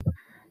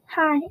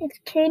Hi, it's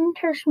Kady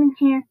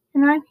here,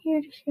 and I'm here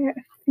to share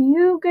a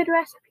few good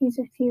recipes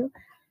with you.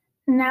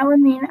 And that would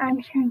mean I'm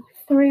sharing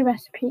 3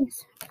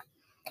 recipes.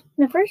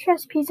 The first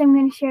recipes I'm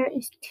going to share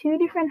is 2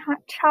 different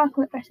hot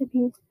chocolate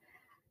recipes,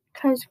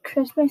 because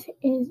Christmas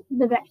is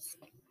the best.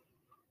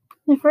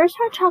 The first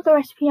hot chocolate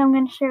recipe I'm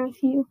going to share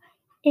with you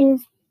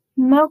is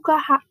mocha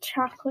hot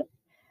chocolate.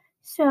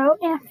 So,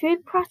 in a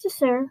food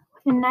processor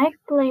with a knife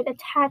blade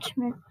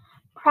attachment,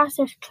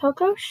 process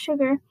cocoa,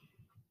 sugar,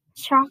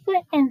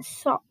 chocolate, and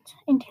salt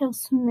until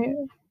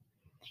smooth.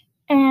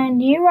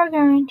 And you are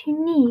going to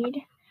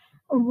need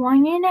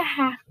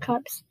 1.5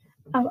 cups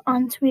of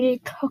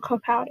unsweetened cocoa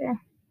powder,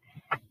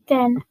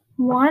 then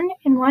 1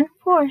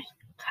 1/4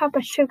 cup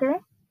of sugar,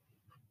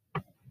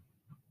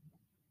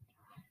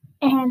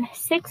 and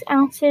 6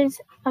 ounces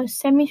of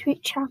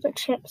semi-sweet chocolate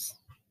chips,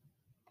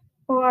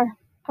 or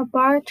a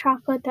bar of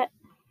chocolate that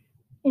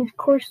is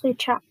coarsely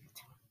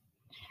chopped,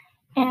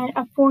 and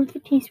a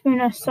 1/4 teaspoon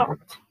of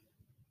salt.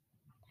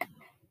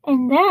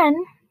 And then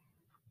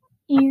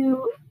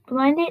you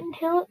blend it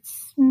until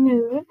it's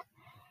smooth.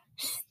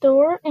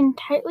 Store in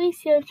tightly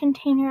sealed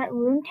container at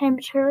room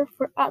temperature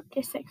for up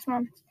to 6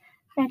 months.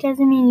 That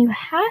doesn't mean you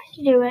have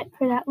to do it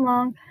for that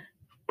long,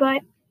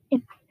 but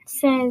it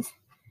says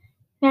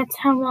that's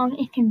how long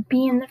it can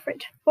be in the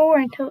fridge for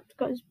until it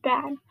goes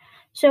bad.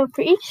 So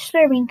for each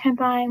serving,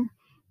 combine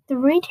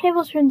 3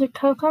 tablespoons of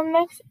cocoa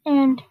mix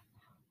and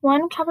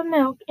 1 cup of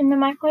milk in the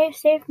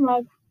microwave-safe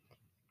mug.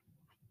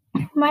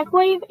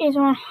 Microwave is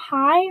on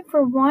high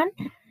for 1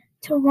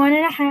 to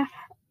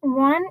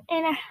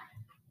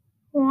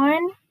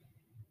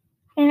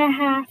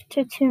 1.5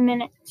 to 2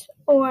 minutes,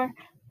 or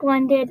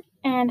blended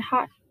and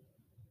hot,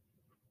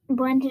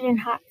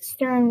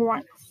 stirring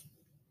once.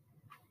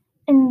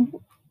 And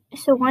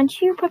so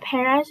once you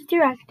prepare as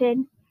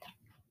directed,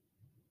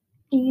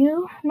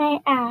 you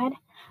may add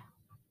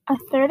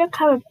 1/3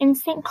 cup of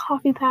instant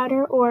coffee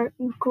powder or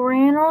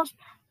granules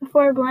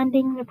before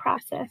blending the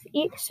process.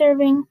 Each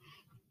serving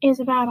is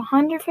about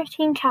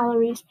 115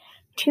 calories,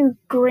 2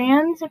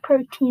 grams of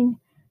protein,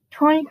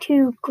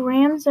 22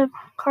 grams of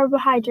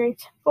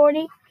carbohydrates, 4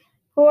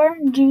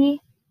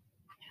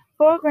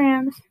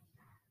 grams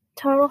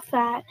total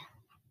fat,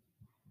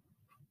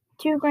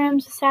 2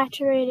 grams of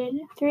saturated,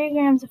 3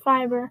 grams of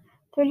fiber,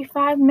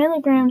 35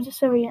 milligrams of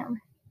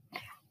sodium.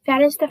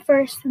 That is the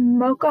first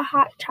mocha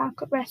hot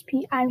chocolate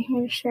recipe I'm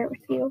here to share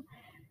with you.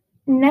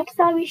 Next,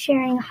 I'll be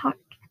sharing a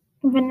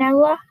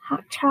vanilla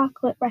hot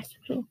chocolate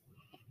recipe.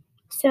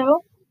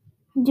 So,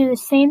 do the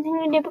same thing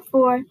you did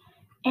before,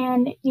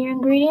 and your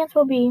ingredients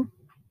will be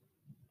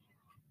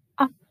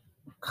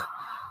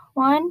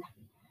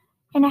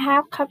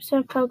 1.5 cups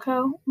of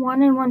cocoa,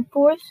 1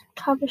 1/4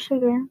 cup of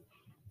sugar,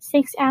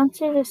 6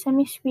 ounces of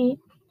semi-sweet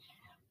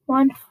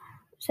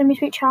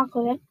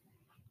chocolate,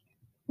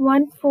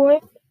 1/4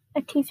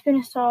 a teaspoon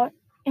of salt,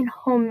 and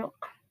whole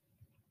milk.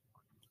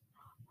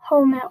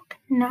 Whole milk,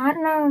 not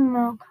normal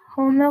milk.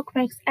 Whole milk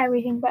makes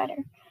everything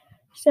better.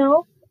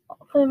 So,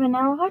 for the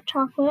vanilla hot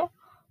chocolate,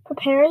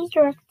 prepare as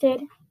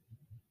directed,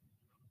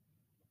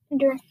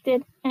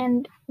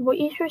 and what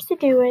you're supposed to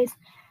do is,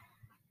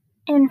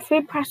 in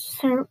food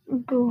processor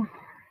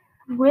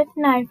with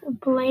knife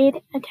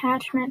blade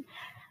attachment,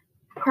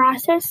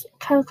 process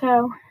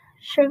cocoa,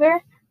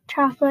 sugar,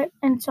 chocolate,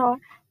 and salt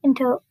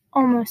until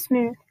almost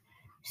smooth.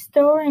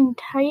 Store in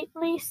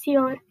tightly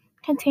sealed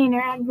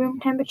container at room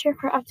temperature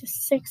for up to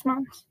 6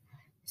 months.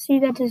 See,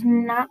 that does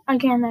not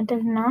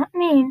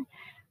mean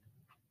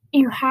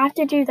you have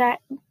to do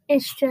that.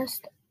 It's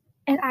just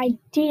an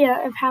idea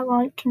of how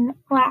long it can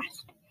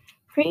last.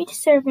 For each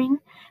serving,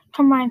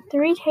 combine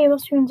 3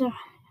 tablespoons of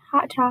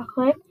hot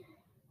chocolate,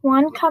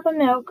 1 cup of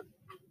milk,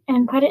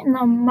 and put it in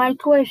a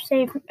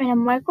microwave-safe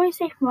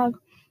mug.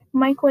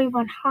 Microwave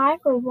on high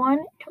for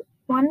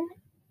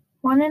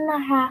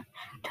 1.5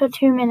 to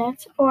 2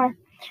 minutes, or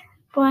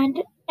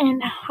blend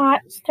and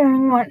hot,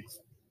 stirring once.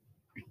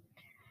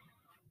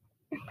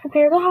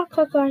 Prepare the hot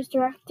cocoa as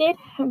directed,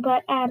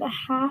 but add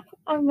 1/2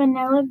 of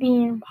vanilla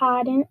bean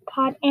pod and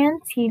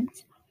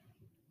seeds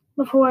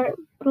before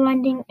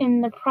blending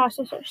in the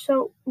processor.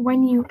 So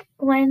when you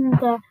blend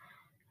the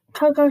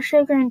cocoa,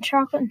 sugar, and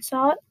chocolate and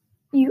salt,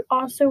 you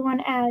also want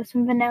to add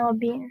some vanilla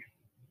bean.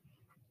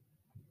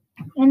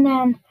 And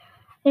then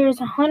there's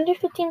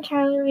 115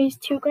 calories,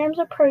 2 grams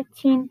of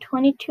protein,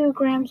 22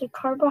 grams of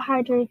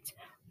carbohydrates,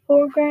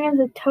 4 grams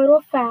of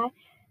total fat,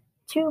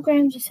 2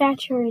 grams of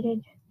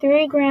saturated,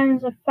 3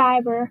 grams of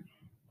fiber,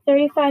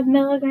 35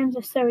 milligrams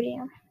of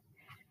sodium.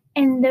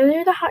 And those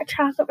are the hot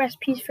chocolate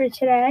recipes for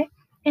today.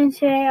 And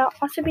today I'll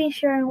also be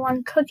sharing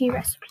 1 cookie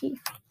recipe.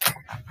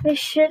 This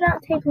should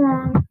not take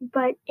long,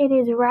 but it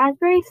is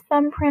raspberry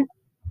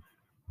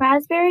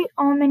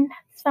almond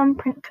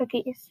thumbprint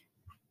cookies.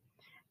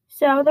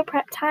 So the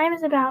prep time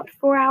is about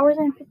 4 hours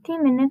and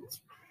 15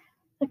 minutes.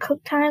 The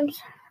cook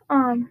time's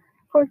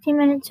 14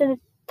 minutes, so the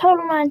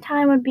total amount of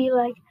time would be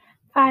like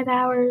 5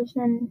 hours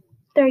and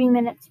 30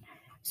 minutes.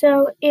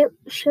 So it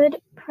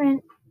should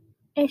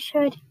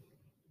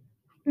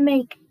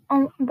make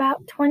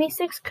about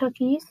 26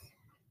 cookies.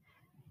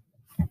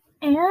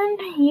 And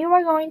you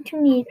are going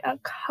to need a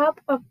cup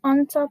of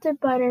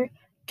unsalted butter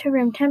to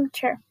room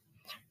temperature.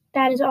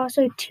 That is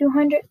also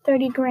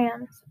 230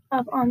 grams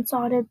of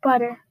unsalted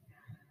butter.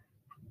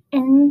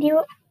 And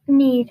you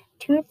need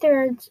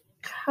 2/3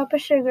 cup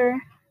of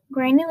sugar,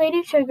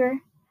 granulated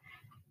sugar.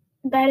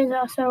 That is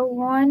also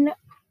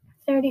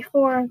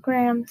 134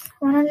 grams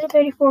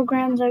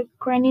of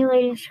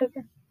granulated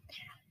sugar.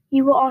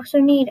 You will also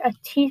need a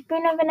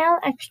teaspoon of vanilla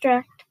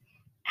extract,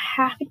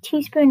 half a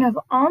teaspoon of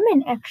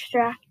almond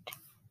extract,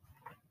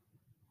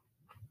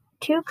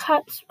 2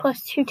 cups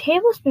plus 2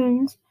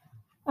 tablespoons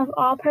of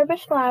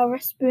all-purpose flour,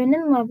 spoon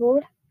and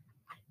leveled.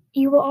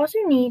 You will also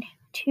need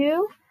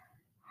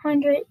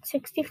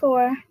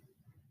 264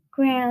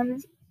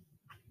 grams.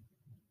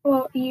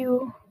 Well,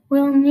 you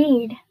will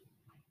need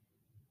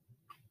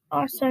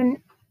also,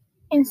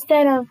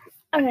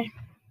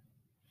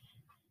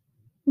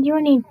 you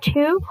will need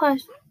 2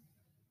 cups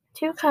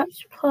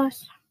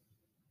plus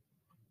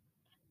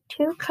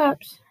 2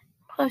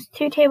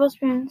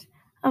 tablespoons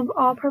of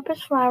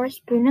all-purpose flour,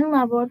 spoon and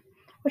leveled,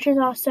 which is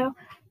also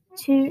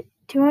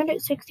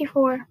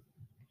 264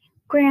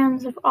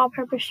 grams of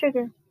all-purpose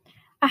sugar,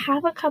 a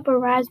half a cup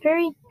of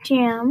raspberry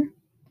jam,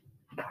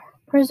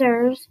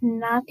 preserves,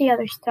 not the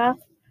other stuff.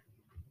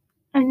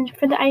 And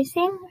for the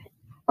icing,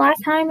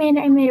 last time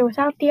I made it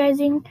without the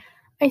icing,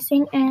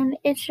 and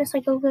it's just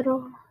like a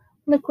little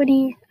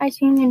liquidy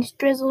icing and just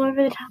drizzle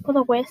over the top with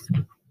a whisk.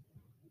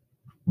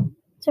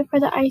 So for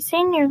the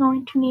icing, you're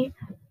going to need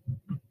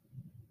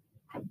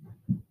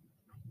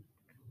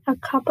a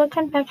cup of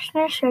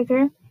confectioner's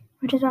sugar,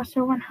 which is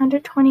also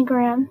 120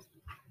 grams,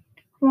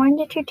 1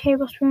 to 2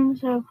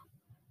 tablespoons of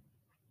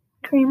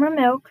cream or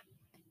milk,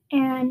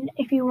 and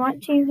if you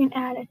want to, you can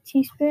add a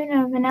teaspoon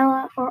of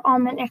vanilla or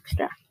almond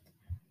extract.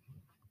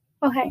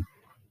 Okay,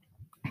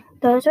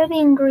 those are the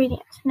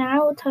ingredients. Now I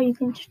will tell you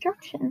the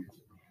instructions.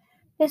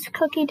 This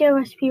cookie dough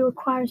recipe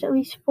requires at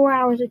least 4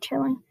 hours of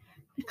chilling.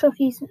 The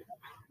cookies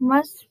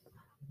must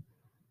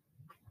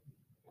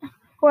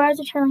 4 hours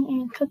of chilling,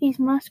 and cookies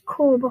must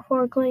cool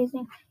before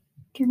glazing.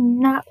 Do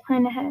not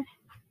plan ahead.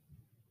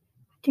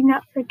 Do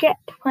not forget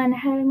to plan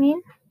ahead,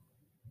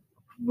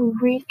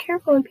 Read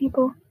carefully,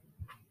 people.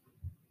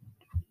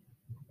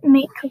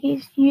 Make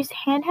cookies. Use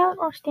handheld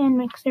or stand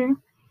mixer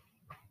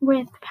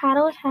with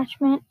paddle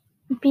attachment.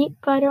 Beat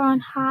butter on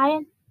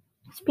high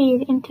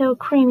speed until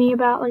creamy,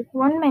 about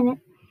 1 minute.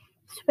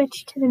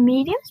 Switch to the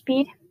medium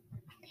speed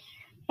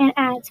and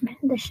add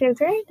the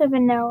sugar, the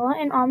vanilla,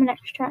 and almond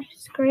extract.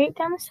 Scrape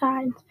down the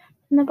sides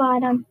and the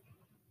bottom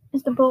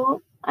is the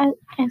bowl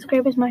and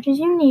scrape as much as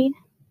you need.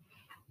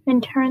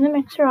 Then turn the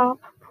mixer off.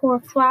 Pour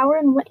flour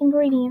and wet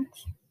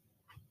ingredients.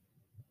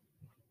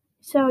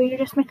 So you're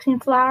just mixing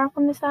flour up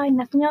on the side,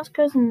 nothing else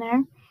goes in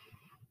there.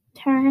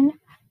 Turn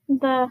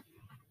the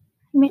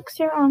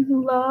mixer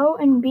on low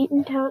and beat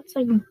until it's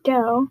like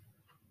dough.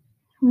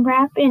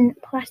 Wrap in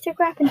plastic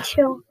wrap and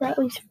chill for at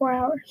least 4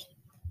 hours.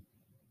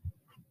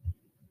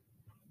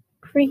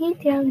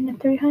 Preheat the oven to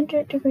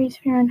 300 degrees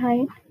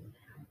Fahrenheit.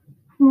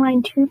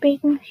 Line 2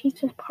 baking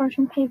sheets with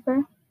parchment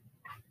paper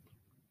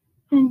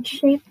and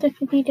shape the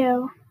cookie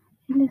dough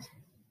into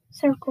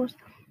circles.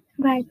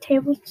 About a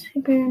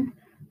tablespoon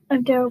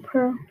of dough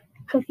per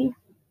cookie.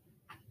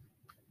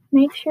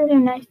 Make sure they're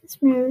nice and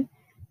smooth,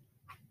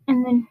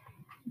 and then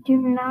you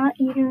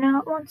do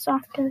not want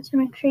soft dough, so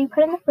make sure you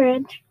put it in the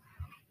fridge.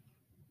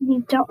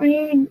 The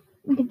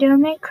dough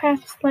may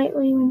crack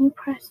slightly when you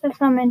press the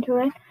thumb into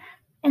it,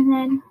 and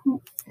then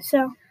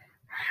so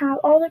have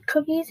all the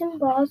cookies and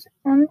balls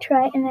on the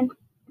tray, and then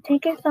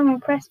take your thumb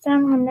and press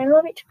down on the middle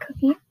of each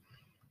cookie.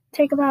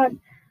 Take about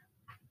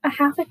a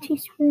half a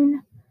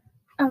teaspoon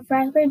of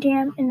raspberry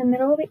jam in the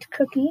middle of each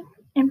cookie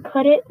and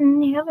put it in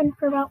the oven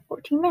for about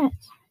 14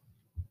 minutes.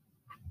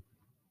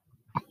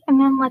 And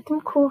then let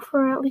them cool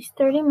for at least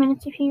 30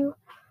 minutes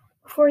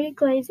before you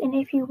glaze. And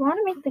if you want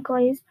to make the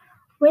glaze,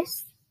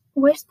 whisk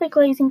the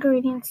glaze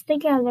ingredients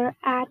together.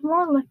 Add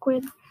more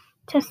liquid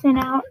to thin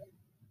out,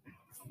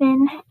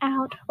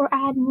 or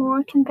add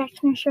more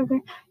confectioner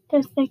sugar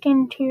to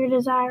thicken to your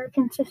desired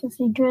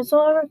consistency. Drizzle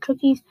over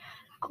cookies.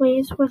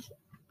 Glaze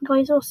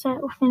will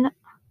set within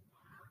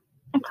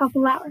a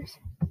couple hours.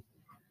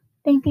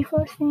 Thank you for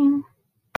listening.